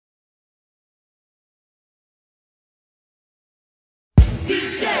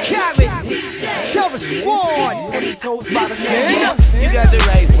Clarence, tell the squad. You got the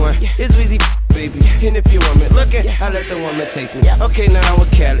right one. It's Weezy, baby. And if you want me, look at, I let the woman taste me. Okay, now I'm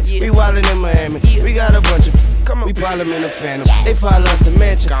with Cali. We wildin' in Miami. We got a bunch of. We probably in the Phantom. They follow us to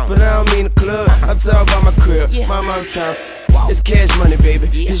mansion, but I don't mean the club. I'm talking about my crib. My mom trying. It's cash money, baby.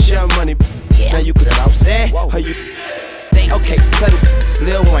 It's your money. Now you could understand how you. Okay, tell me,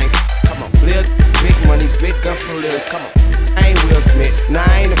 Lil Wayne. Come on, Lil big money, big gun for Lil. Come on. I ain't Will Smith, nah,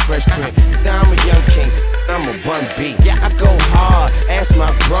 I ain't a Fresh Prince. Now I'm a young king, I'm a 1B. I go hard, ask my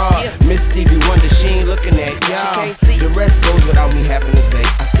broad. Miss Stevie Wonder, she ain't looking at y'all. The rest goes without me having to say.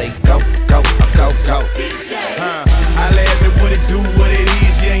 I say go, go, go, go. I laugh at what it do, what it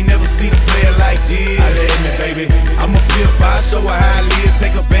is. You ain't never seen a player like this. I let me, baby. I'm a pimp, I show her how I live.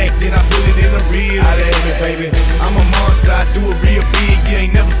 Take her back, then I put it in the real. I let me, baby. I'm a monster, I do it real big. You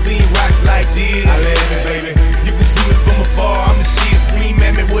ain't never seen rocks like this. I let me, baby. You can see me from afar, I'm the shit. Scream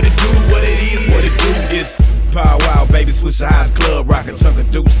at me what it do, what it is, what it do. It's Power Wow, baby, switch the highs, club rocker, chunk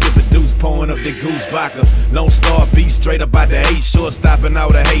of deuce, sip a deuce, pouring up the goose vodka. Lone Star beat straight up out the A, short stopping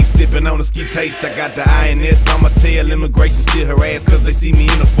all the hay, sipping on the ski taste. I got the INS on my tail, immigration still harassed, cause they see me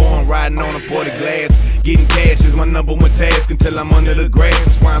in the foreign, riding on a ported glass. Getting cash is my #1 task until I'm under the grass,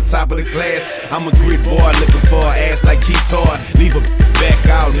 that's why I'm top of the class. I'm a grit boy, looking for an ass like Keytar. Leave a back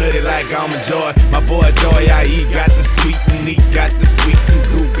out, nutty like Almond Joy. My boy Joy, I.E. got the sweet, and he got the sweets, and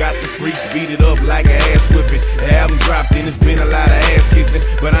Goo got the freaks, beat it up like an ass whipping. The album dropped and it's been a lot of ass kissing,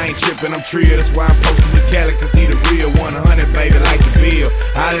 but I ain't tripping, I'm trill. That's why I'm posted with Cali, cause he the real 100, baby, like the bill.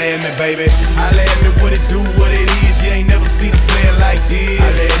 Holla at me, baby. Holla at me what it do, what it is. You ain't never seen a player like this.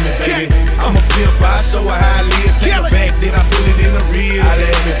 Holla at me, baby. I'm a pimp, I show her how I live. Take her back, then I put it in the real. Holla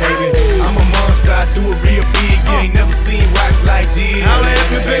at me, baby. I'm a monster, I do it real big. You ain't never seen rocks like this. Holla at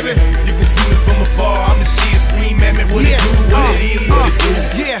me, baby. You can see me from afar, I'm the shit. Scream at me what it do, what it is, what it do.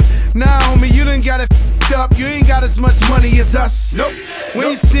 Yeah, nah, homie, you done got it up. You ain't got as much money as us. Nope. We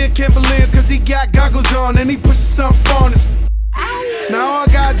ain't seeing Kimberly cause he got goggles on and he pushes something on us. Now all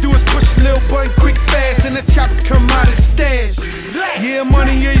I gotta do is push a little button quick fast and the chopper come out his stash. Yeah,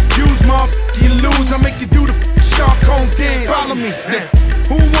 money you use, mom, you lose. I make you do the shark cone dance. Follow me.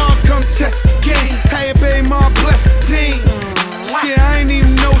 Who wanna come test the game? Hey, baby, mom, bless the team. Shit, I ain't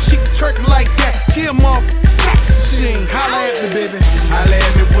even know she could twerk like that. She a motherfucking sex machine. Holla at me, baby. Holla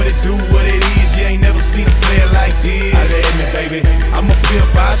at me what it do, what it is. You ain't never seen a player like this. Holla at me, baby. I'm a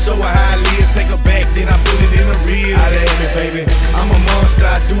pimp, I show her how I live. Take her back, then I put it in the real. Holla at me, baby. I'm a monster,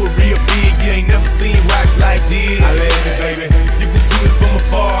 I do it real big. You ain't never seen rocks like this. Holla at me, baby. You can see me from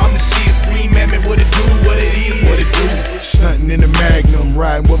afar, I'm the shit. Scream at me what it do, what it is, what it do. Stunting in the Magnum,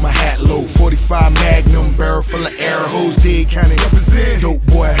 riding with my hat low. 45 Magnum, barrel full of air hose. Dead county represent. Dope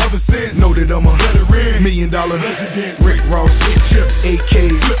boy, ever since. Know that I'm a $100 million resident. Rick Ross, chips,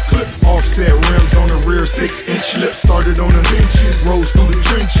 AKs, flip clips, offset rims on the rear, 6-inch lips. Started on the benches, rose through the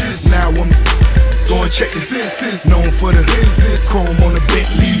trenches. Now I'm going check the senses. Known for the business, chrome on the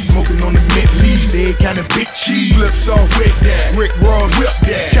Bentley, smoking on the Bentleys. Dead county big cheese, flips off with that. Rick Ross, whip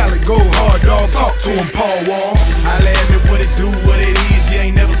that. Cali go hard dog, talk to him, Paul Wall. Holla at me what it do, what it is. You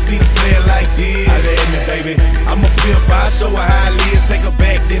ain't never seen a player like this. Holla at me, baby. I'm a pimp, I show her how I live. Take her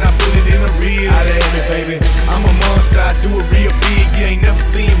back, then I put it in the real. Holla at me, baby. I'm a monster, I do it real big. You ain't never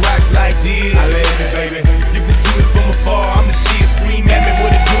seen rocks like this. Holla at me, baby. You can see me from afar, I'm the shit. Scream at me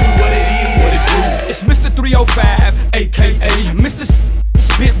what it do, what it is, what it do. It's Mr. 305, aka Mr.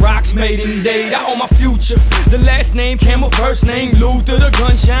 Spit rocks made in date. I own my future. The last name Camel, first name Luther. The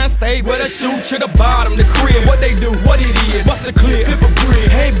gunshine stayed where they shoot to the bottom. The crib, what they do, what it is. Bust the clear, flip a brick.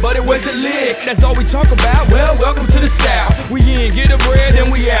 Hey, buddy, where's the lick? That's all we talk about. Well, welcome to the South. We in, get the bread,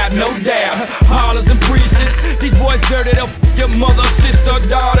 then we out, no doubt. Hollers and priests. These boys dirty, they'll f your mother, sister,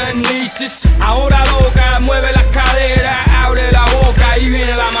 daughter, and nieces. Ahora loca, mueve la cadera, abre la boca y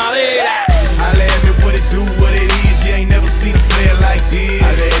viene la madera. Holla at me what it do, what it is. You ain't never seen a player like this.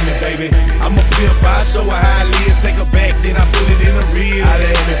 Holla at me, baby. I'm a pimp, I show her how I live. Take her back, then I put it in the real. Holla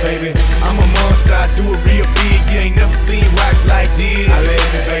at me, baby. I'm a monster, I do it real big. You ain't never seen rocks like this. Holla at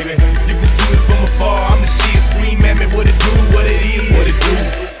me, baby. You can see me from afar, I'm the shit. Scream at me what it do, what it is, what it do.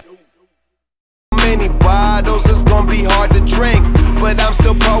 Many bottles, it's gonna be hard to drink, but I'm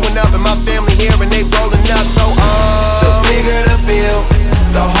still pulling up and my family here and they rolling up. So the bigger the bill,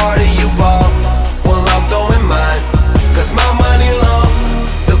 the harder you ball. Well, I'm throwing mine, cause my money long.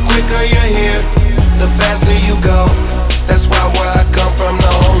 The quicker you're here, the faster you go. That's why where I come from,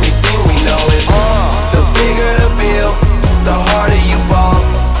 the only thing we know is the bigger the bill, the harder you ball.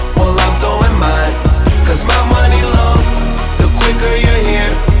 Well, I'm throwing mine, cause my money long. The quicker you're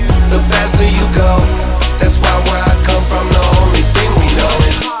here, the faster you go. That's why where I come from, the only thing we know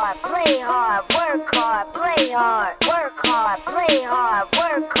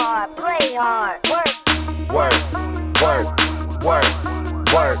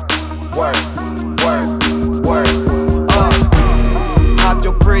work, work, work. Hop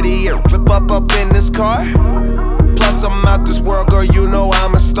your pretty and rip up in this car. Plus I'm out this world, girl, you know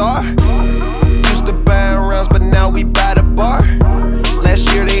I'm a star. Used to buying rounds, but now we buy the bar.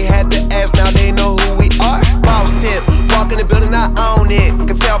 Last year they had to ask, now they know who we are. Boss tip, walk in the building, I own it.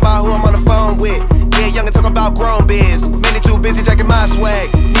 Can tell by who I'm on the phone with. Yeah, young and talk about grown biz. Many too busy jacking my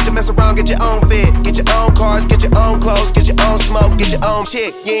swag. Need to mess around, get your own fit. Get your own cars, get your own clothes, get your own smoke, get your own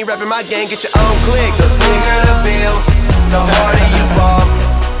chick. You ain't rapping my gang, get your own clique. The bigger the bill, the harder you fall.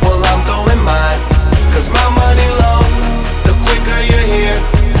 Well, I'm throwing mine, cause my money low. The quicker you're here,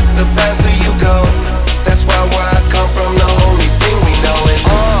 the faster you go. That's why where I come from, the only thing we know is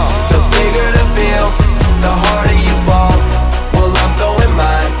the bigger the bill, the harder you ball. Well, I'm throwing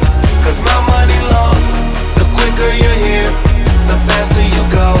mine, cause my money low. The quicker you're here, the faster you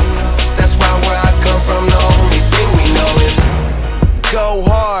go. That's why where I come from, the only thing we know is go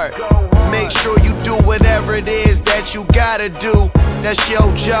hard. Make sure you do whatever it is that you gotta do. That's your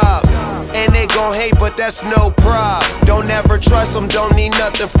job. And they gon' hate, but that's no prob. Don't ever trust them, don't need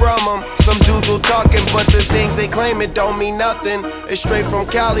nothing from them. Some dudes will talking, but the things they claim it don't mean nothing. It's straight from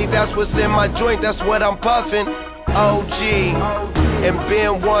Cali, that's what's in my joint, that's what I'm puffin'. OG, and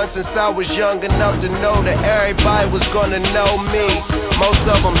been one since I was young enough to know that everybody was gonna know me. Most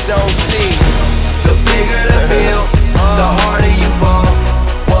of them don't see. The bigger the bill, the harder you ball.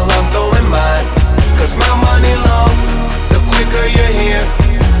 Well, I'm throwing mine, cause my money low. The quicker you're here,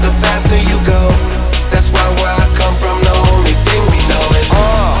 the faster you go. That's why where I come from, the only thing we know is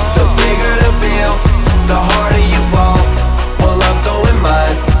the bigger the bill, the harder you ball. Well, I'm throwing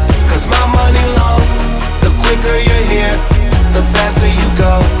mine, cause my money low. The quicker you're here, the faster you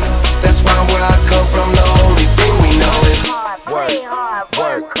go. That's why where I come from, the only thing we know is work,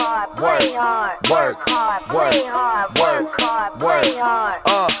 work, work, work, work, work, work.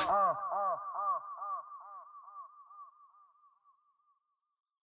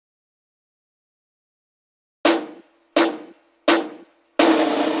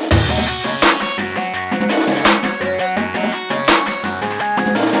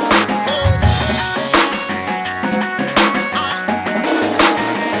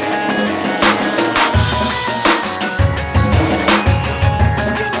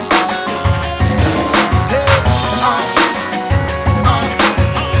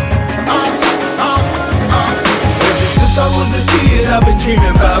 I've been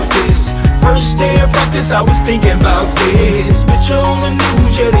dreaming about this. First day of practice, I was thinking about this. Picture on the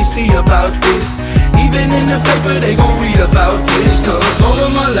news, yeah, they see about this. Even in the paper, they gon' read about this. Cause all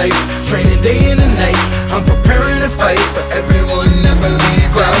of my life, training day and the night, I'm preparing to fight for everyone that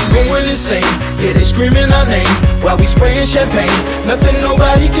believe. Crowds going insane, yeah, they screaming our name while we spraying champagne. Nothing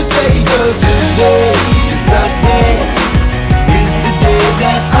nobody can say, cause today is the day. Is the day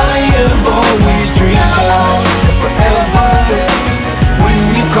that I have always dreamed of forever. When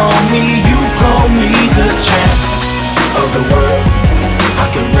you call me the champ of the world. I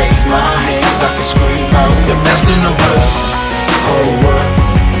can raise my hands, I can scream out the best in the world. Whole world,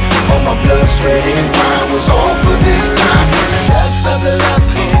 all my blood, sweat and grind was all for this time. Lap after lap,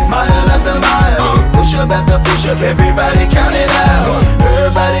 mile after mile, push up after push up, everybody count it out.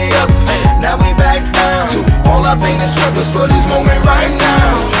 Everybody up, now we back down. All our pain and sweat was for this moment right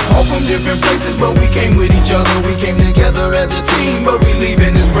now. All from different places, but we came with each other. We came together as a team, but we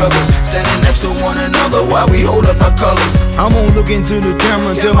leaving as brothers. Standing next to one another while we hold up our colors. I'm gonna look into the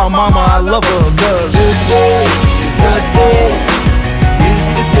camera and tell my mama I love her, cause today is the day. Is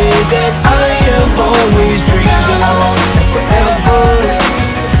the day that I have always dreamed of forever.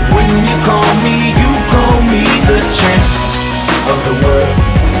 When you call me the champ of the world.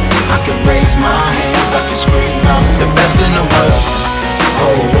 I can raise my hands, I can scream out the best in the world.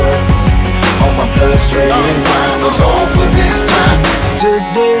 Whole world, all my blood, sweat and grind was all for this time.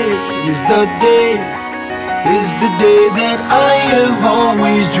 Today is the day. Is the day that I have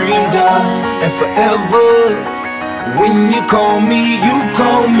always dreamed of, and forever. When you call me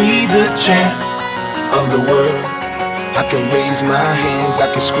the champ of the world. I can raise my hands,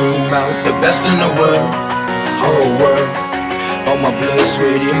 I can scream out the best in the world. Whole world, all my blood,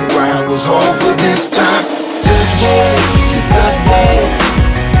 sweat and grind was all for this time. Today